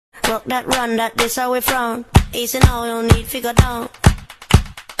Rock that, run that, this how we frown. Easy now, no need to go down.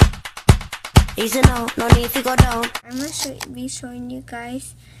 Easy now, no need to go down. I'm gonna be showing you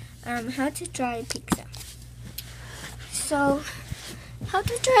guys how to draw a pizza. So, how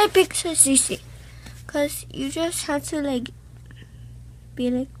to draw a pizza is easy, cause you just have to be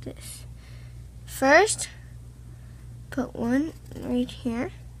like this. First, put one right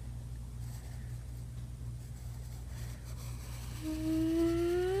here.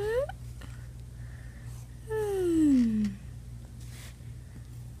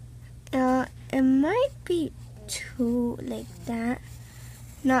 It might be too like that.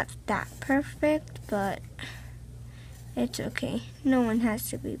 Not that perfect, but it's okay. No one has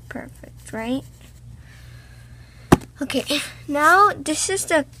to be perfect, right? Okay, now this is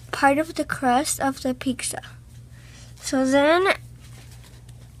the part of the crust of the pizza. So then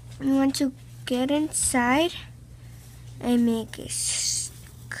you want to get inside and make a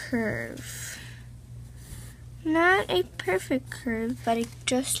curve. Not a perfect curve, but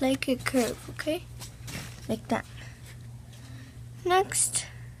just like a curve, okay? Like that. Next,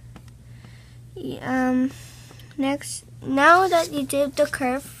 now that you did the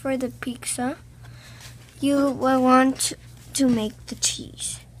curve for the pizza, you will want to make the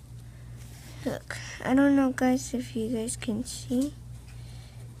cheese. Look, I don't know guys if you guys can see,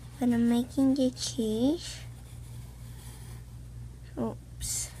 but I'm making the cheese.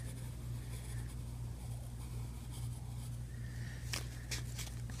 Oops.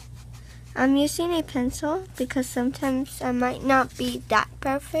 I'm using a pencil because sometimes I might not be that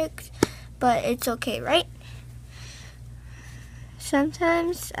perfect, but it's okay, right?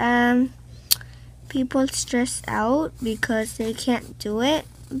 Sometimes people stress out because they can't do it,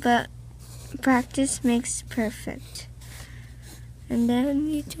 but practice makes perfect. And then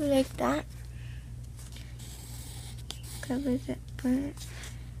you do like that. Cover that part.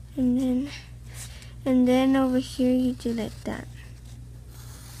 And then over here you do like that.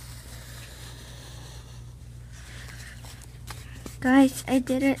 Guys, I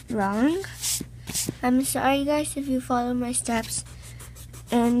did it wrong. I'm sorry guys if you follow my steps.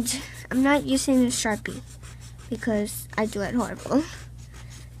 And I'm not using a Sharpie because I do it horrible.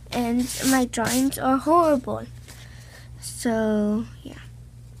 And my drawings are horrible. So, yeah.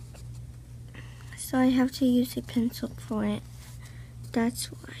 So I have to use a pencil for it.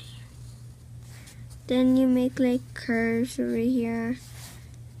 That's why. Then you make like curves over here.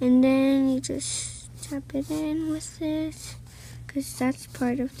 And then you just tap it in with this, because that's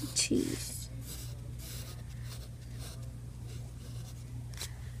part of the cheese.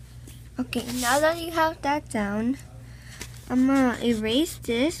 Okay, now that you have that down, I'm gonna erase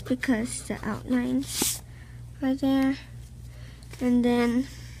this because the outlines are there. And then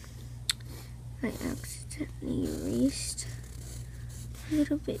I accidentally erased a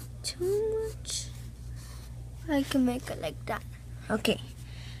little bit too much. I can make it like that. Okay,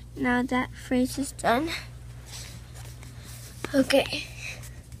 now that phrase is done. Okay,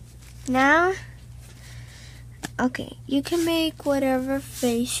 now, okay, you can make whatever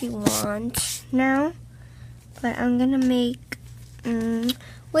face you want now, but I'm gonna make,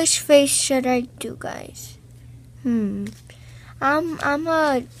 which face should I do, guys? I'm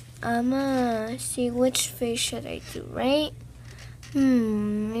see which face should I do, right?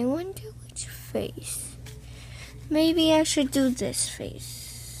 I wonder which face. Maybe I should do this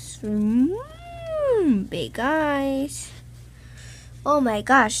face. Big eyes. Oh my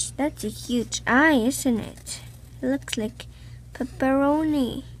gosh, that's a huge eye, isn't it? It looks like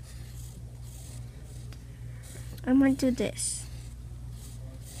pepperoni. I'm gonna do this.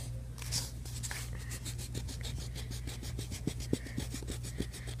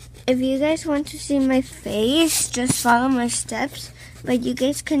 If you guys want to see my face, just follow my steps. But you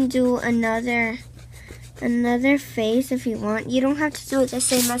guys can do another face if you want. You don't have to do it the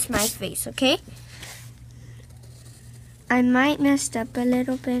same as my face, okay? I might messed up a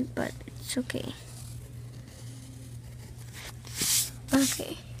little bit, but it's okay.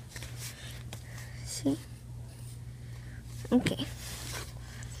 Okay. See? Okay.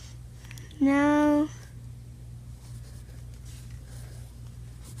 Now,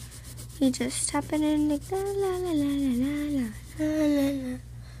 you just tap it in like la la la la la la la la la.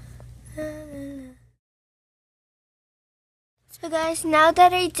 So guys, now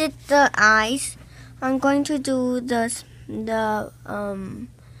that I did the eyes, I'm going to do the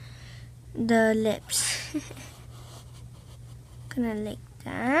lips. Gonna like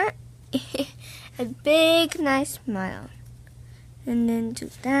that. A big nice smile. And then do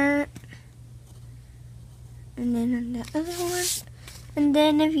that. And then on the other one. And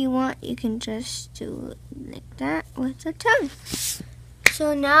then if you want, you can just do like that with the tongue.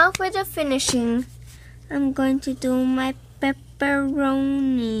 So now for the finishing, I'm going to do my pepperonis.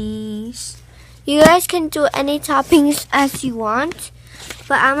 You guys can do any toppings as you want,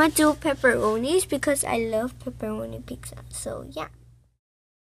 but I'm gonna do pepperonis because I love pepperoni pizza. So yeah.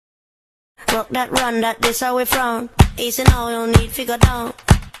 Rock that, run that, this how we from. Easy now, no need to go down.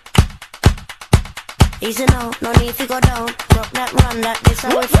 Easy now, no need to go down. Rock that, run that, this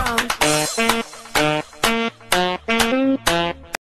how we from.